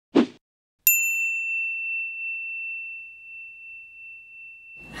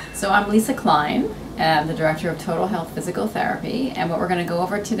So I'm Lisa Klein, the Director of Total Health Physical Therapy, and what we're going to go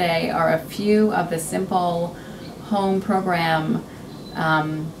over today are a few of the simple home program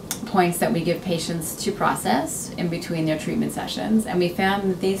points that we give patients to process in between their treatment sessions. And we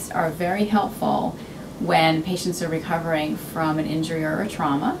found that these are very helpful when patients are recovering from an injury or a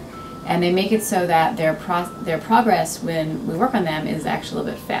trauma, and they make it so that their progress when we work on them is actually a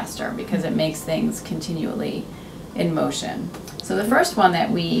little bit faster because it makes things continually in motion. So the first one that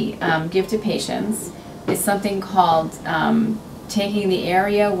we give to patients is something called taking the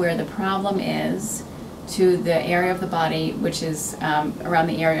area where the problem is to the area of the body which is around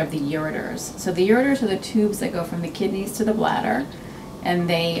the area of the ureters. So the ureters are the tubes that go from the kidneys to the bladder, and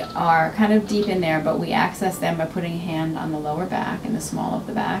they are kind of deep in there, but we access them by putting a hand on the lower back and the small of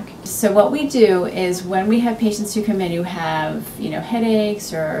the back. So what we do is when we have patients who come in who have,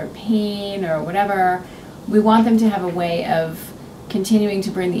 headaches or pain or whatever, we want them to have a way of continuing to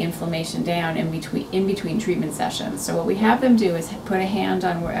bring the inflammation down in between treatment sessions. So what we have them do is put a hand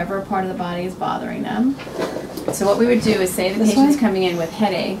on wherever part of the body is bothering them. So what we would do is say the patient's coming in with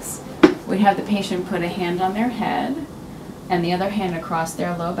headaches, we'd have the patient put a hand on their head and the other hand across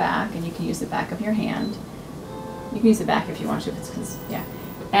their low back, and you can use the back of your hand. You can use the back if you want to, yeah.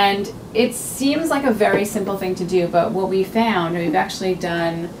 And it seems like a very simple thing to do, but what we found, and we've actually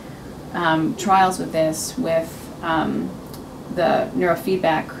done trials with this with the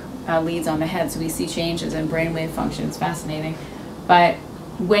neurofeedback leads on the head, so we see changes in brainwave function. It's fascinating. But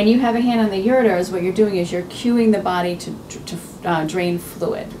when you have a hand on the ureters, what you're doing is you're cueing the body to drain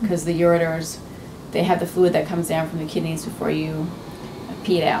fluid, because the ureters, they have the fluid that comes down from the kidneys before you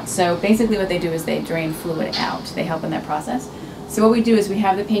pee it out. So basically what they do is they drain fluid out. They help in that process. So what we do is we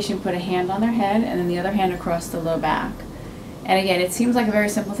have the patient put a hand on their head and then the other hand across the low back. And again, it seems like a very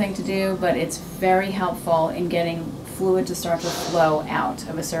simple thing to do, but it's very helpful in getting fluid to start to flow out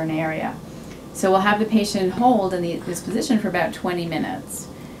of a certain area. So we'll have the patient hold in this position for about 20 minutes.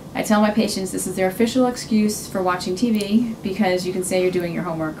 I tell my patients this is their official excuse for watching TV, because you can say you're doing your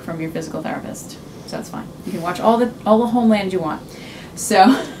homework from your physical therapist. So that's fine. You can watch all the Homeland you want.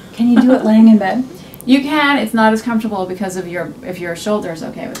 So can you do it laying in bed? You can. It's not as comfortable because of if your shoulder is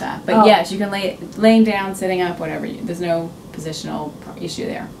okay with that. But yes, you can laying down, sitting up, whatever. There's no positional issue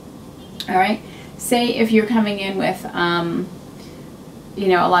there. All right. Say if you're coming in with a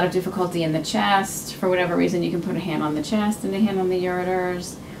lot of difficulty in the chest, for whatever reason, you can put a hand on the chest and a hand on the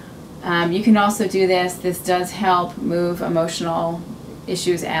ureters. You can also do this. This does help move emotional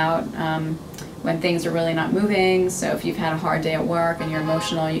issues out when things are really not moving. So if you've had a hard day at work and you're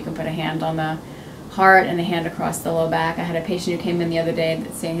emotional, you can put a hand on the heart and a hand across the low back. I had a patient who came in the other day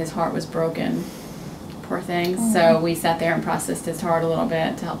saying his heart was broken. Poor thing. Oh. So we sat there and processed his heart a little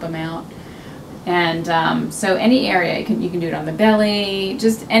bit to help him out. And so any area, you can do it on the belly,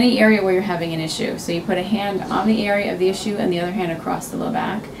 just any area where you're having an issue. So you put a hand on the area of the issue and the other hand across the low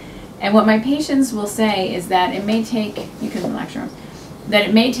back. And what my patients will say is that it may take, you can relax your arms, that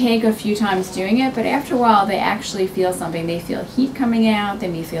it may take a few times doing it, but after a while they actually feel something. They feel heat coming out, they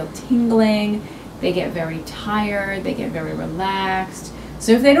may feel tingling, they get very tired, they get very relaxed.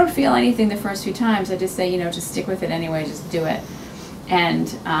 So if they don't feel anything the first few times, I just say, just stick with it anyway, just do it. And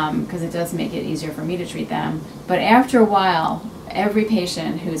because it does make it easier for me to treat them. But after a while, every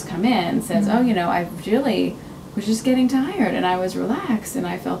patient who's come in says, I really was just getting tired and I was relaxed and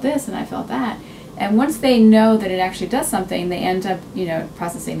I felt this and I felt that. And once they know that it actually does something, they end up,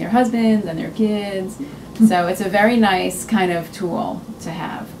 processing their husbands and their kids. So it's a very nice kind of tool to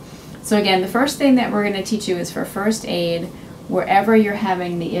have. So again, the first thing that we're going to teach you is for first aid. Wherever you're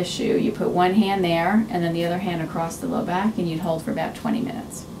having the issue, you put one hand there and then the other hand across the low back, and you'd hold for about 20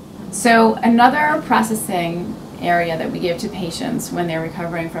 minutes. So another processing area that we give to patients when they're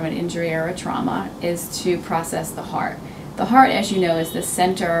recovering from an injury or a trauma is to process the heart. The heart, as you know, is the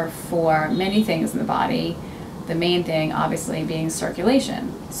center for many things in the body, the main thing obviously being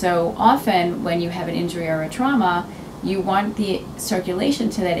circulation. So often when you have an injury or a trauma, you want the circulation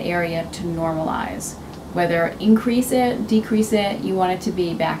to that area to normalize. Whether increase it, decrease it, you want it to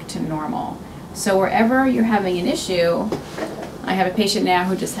be back to normal. So wherever you're having an issue, I have a patient now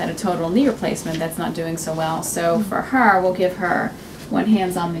who just had a total knee replacement that's not doing so well. So for her, we'll give her one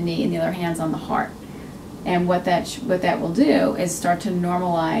hand's on the knee and the other hand's on the heart. And what that will do is start to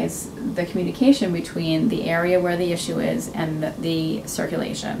normalize the communication between the area where the issue is and the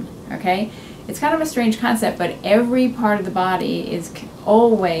circulation, okay? It's kind of a strange concept, but every part of the body is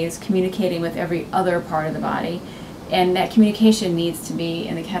always communicating with every other part of the body, and that communication needs to be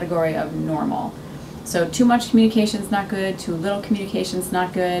in the category of normal. So too much communication is not good, too little communication is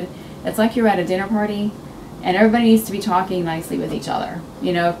not good. It's like you're at a dinner party And everybody needs to be talking nicely with each other.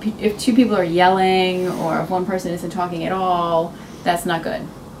 You know, if two people are yelling or if one person isn't talking at all, that's not good.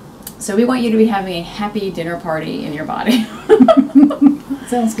 So we want you to be having a happy dinner party in your body.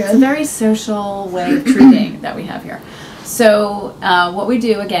 Sounds good. It's a very social way of treating that we have here. So what we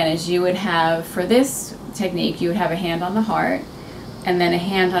do, again, is you would have, for this technique, you would have a hand on the heart and then a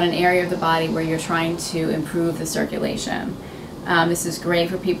hand on an area of the body where you're trying to improve the circulation. This is great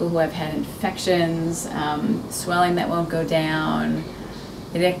for people who have had infections, swelling that won't go down.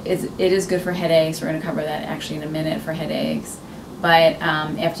 It is good for headaches. We're going to cover that actually in a minute for headaches. But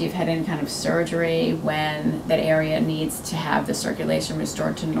after you've had any kind of surgery, when that area needs to have the circulation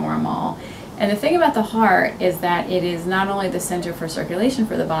restored to normal. And the thing about the heart is that it is not only the center for circulation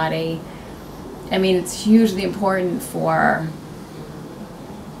for the body, I mean, it's hugely important for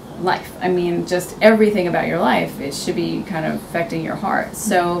life. I mean, just everything about your life, it should be kind of affecting your heart.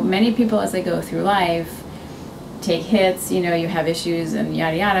 So many people, as they go through life, take hits, you know, you have issues and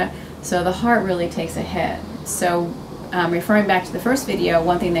yada yada. So the heart really takes a hit. So referring back to the first video,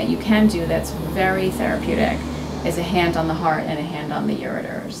 one thing that you can do that's very therapeutic is a hand on the heart and a hand on the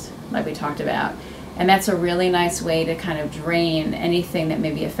ureters, like we talked about. And that's a really nice way to kind of drain anything that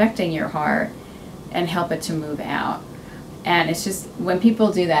may be affecting your heart and help it to move out. And it's just, when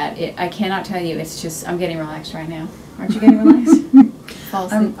people do that, I cannot tell you, it's just, I'm getting relaxed right now. Aren't you getting relaxed? Fall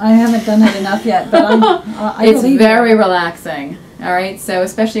asleep. I haven't done it enough yet, but I it's very relaxing. All right, so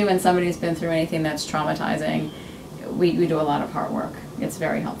especially when somebody's been through anything that's traumatizing, we do a lot of heart work. It's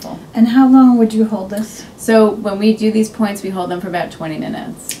very helpful. And how long would you hold this? So when we do these points, we hold them for about 20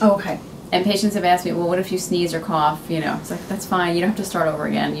 minutes. Oh, okay. And patients have asked me, well, what if you sneeze or cough? You know, it's like, that's fine. You don't have to start over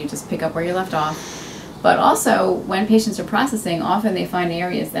again. You just pick up where you left off. But also, when patients are processing, often they find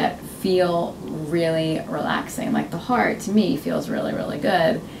areas that feel really relaxing. Like the heart, to me, feels really, really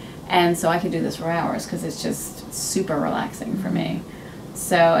good. And so I could do this for hours because it's just super relaxing for me.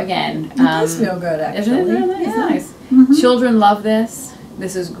 So again, it does feel good, actually. Isn't it really? It's nice. Children love this.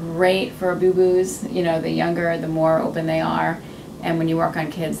 This is great for boo-boos. You know, the younger, the more open they are. And when you work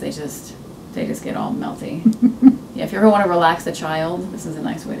on kids, they just get all melty. Yeah, if you ever want to relax a child, this is a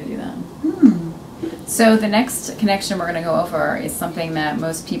nice way to do that. So the next connection we're going to go over is something that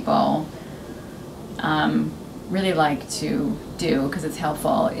most people really like to do because it's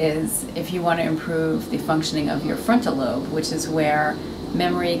helpful, is if you want to improve the functioning of your frontal lobe, which is where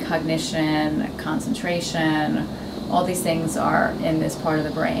memory, cognition, concentration, all these things are in this part of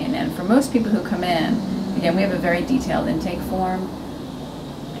the brain. And for most people who come in, again, we have a very detailed intake form.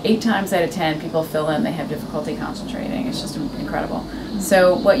 8 times out of 10 people fill in they have difficulty concentrating. It's just incredible.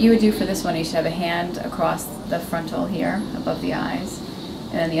 So what you would do for this one, you should have a hand across the frontal here, above the eyes,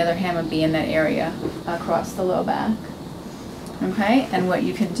 and then the other hand would be in that area across the low back. Okay, and what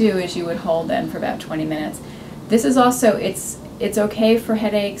you can do is you would hold then for about 20 minutes. This is also, it's okay for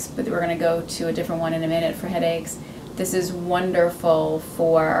headaches, but we're going to go to a different one in a minute for headaches. This is wonderful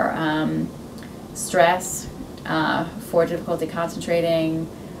for stress, for difficulty concentrating,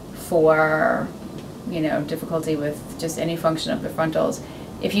 for, you know, difficulty with just any function of the frontals.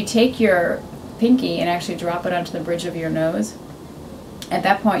 If you take your pinky and actually drop it onto the bridge of your nose, at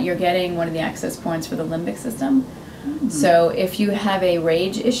that point you're getting one of the access points for the limbic system. So if you have a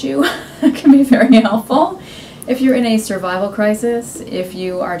rage issue, it can be very helpful. If you're in a survival crisis, if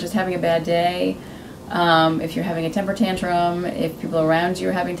you are just having a bad day, if you're having a temper tantrum, if people around you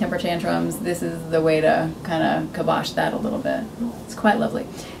are having temper tantrums, this is the way to kind of kibosh that a little bit. It's quite lovely.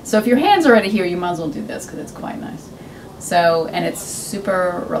 So if your hand's already here, you might as well do this because it's quite nice. So, and it's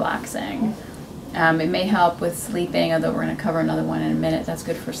super relaxing. It may help with sleeping, although we're going to cover another one in a minute. That's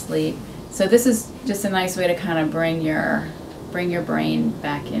good for sleep. So this is just a nice way to kind of bring your brain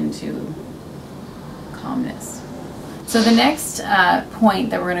back into calmness. So the next point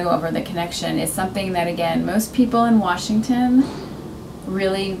that we're going to go over, the connection, is something that, again, most people in Washington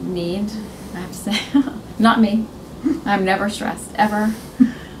really need, I have to say. Not me. I'm never stressed, ever.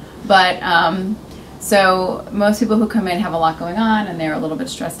 But, so most people who come in have a lot going on and they're a little bit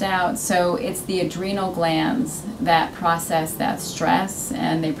stressed out. So it's the adrenal glands that process that stress,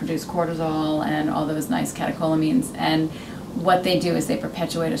 and they produce cortisol and all those nice catecholamines. And what they do is they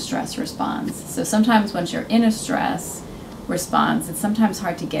perpetuate a stress response. So sometimes once you're in a stress response, it's sometimes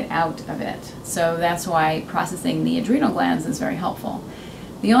hard to get out of it. So that's why processing the adrenal glands is very helpful.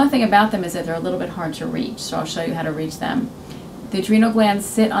 The only thing about them is that they're a little bit hard to reach, so I'll show you how to reach them. The adrenal glands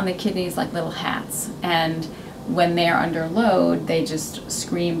sit on the kidneys like little hats, and when they're under load, they just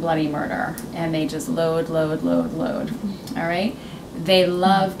scream bloody murder, and they just load, load, load, load. All right? They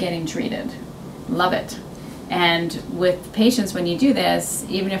love getting treated. Love it. And with patients, when you do this,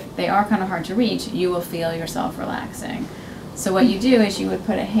 even if they are kind of hard to reach, you will feel yourself relaxing. So what you do is you would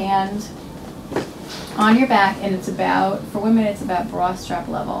put a hand on your back, and it's about, for women, it's about bra strap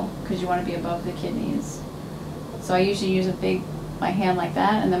level, because you want to be above the kidneys. So I usually use my hand like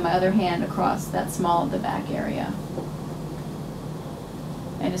that, and then my other hand across that small of the back area.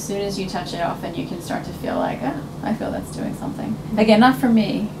 And as soon as you touch it often, you can start to feel like, oh, I feel that's doing something. Again, not for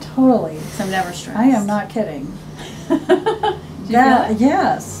me. Totally. Because I'm never stressed. I am not kidding. Do you feel it?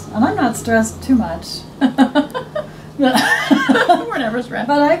 Yes, and I'm not stressed too much. We're never stressed.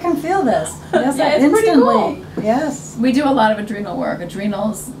 But I can feel this. Yes, Yeah, it's instantly. pretty cool. Yes. We do a lot of adrenal work.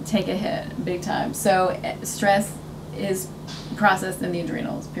 Adrenals take a hit big time. So stress is processed in the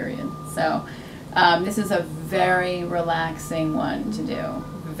adrenals, period. So this is a very relaxing one to do.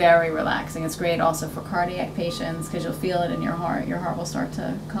 Very relaxing. It's great also for cardiac patients because you'll feel it in your heart. Your heart will start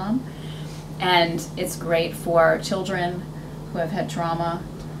to calm. And it's great for children who have had trauma.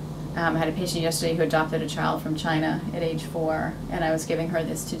 I had a patient yesterday who adopted a child from China at age 4, and I was giving her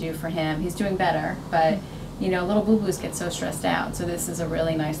this to do for him. He's doing better, but you know, little boo-boos get so stressed out, so this is a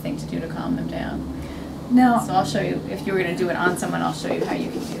really nice thing to do to calm them down. Now, So I'll show you, if you were going to do it on someone, I'll show you how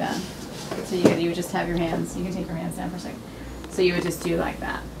you can do that. So you would just have your hands, you can take your hands down for a second. So you would just do like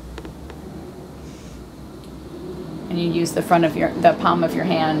that. And you use the palm of your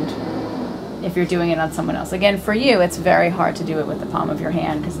hand if you're doing it on someone else. Again, for you, it's very hard to do it with the palm of your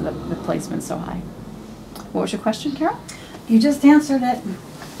hand because the placement's so high. What was your question, Carol? you just answered it.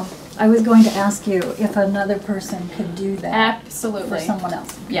 I was going to ask you if another person could do that Absolutely. for someone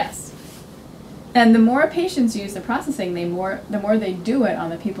else. Yes. And the more patients use the processing, the more they do it on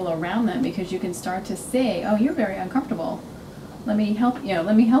the people around them, because you can start to say, oh, you're very uncomfortable. Let me help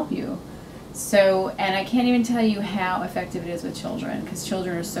you. So, and I can't even tell you how effective it is with children, because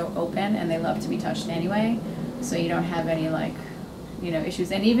children are so open and they love to be touched anyway. So you don't have any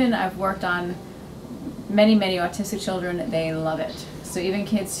issues. And even I've worked on many autistic children, they love it. So even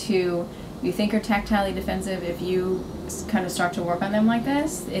kids who you think are tactilely defensive, if you kind of start to work on them like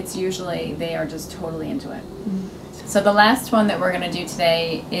this, it's usually they are just totally into it. Mm-hmm. So the last one that we're going to do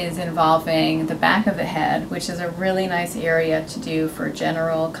today is involving the back of the head, which is a really nice area to do for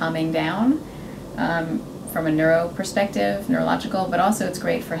general calming down from a neurological, but also it's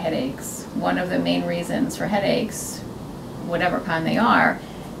great for headaches. One of the main reasons for headaches, whatever kind they are,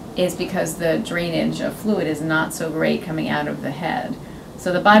 is because the drainage of fluid is not so great coming out of the head.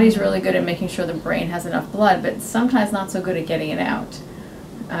 So the body's really good at making sure the brain has enough blood, but sometimes not so good at getting it out.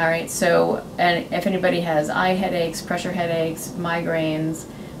 All right, so, and if anybody has eye headaches, pressure headaches, migraines,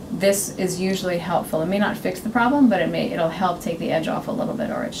 this is usually helpful. It may not fix the problem, but it'll help take the edge off a little bit,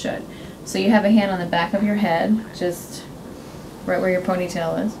 or it should. So you have a hand on the back of your head, just right where your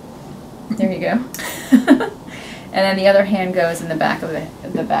ponytail is. There you go. And then the other hand goes in the back of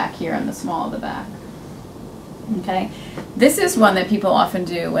the back here, on the small of the back. Okay, this is one that people often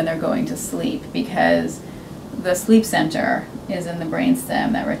do when they're going to sleep, because the sleep center is in the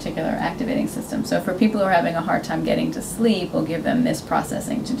brainstem, that reticular activating system. So for people who are having a hard time getting to sleep, we'll give them this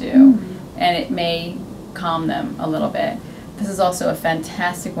processing to do, and it may calm them a little bit. This is also a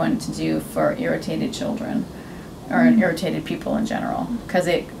fantastic one to do for irritated children or irritated people in general, because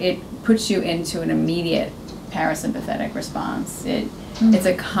it puts you into an immediate parasympathetic response. It's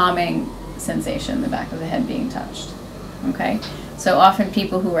a calming sensation, the back of the head being touched. Okay, so often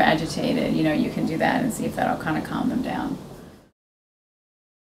people who are agitated, you can do that and see if that'll kind of calm them down.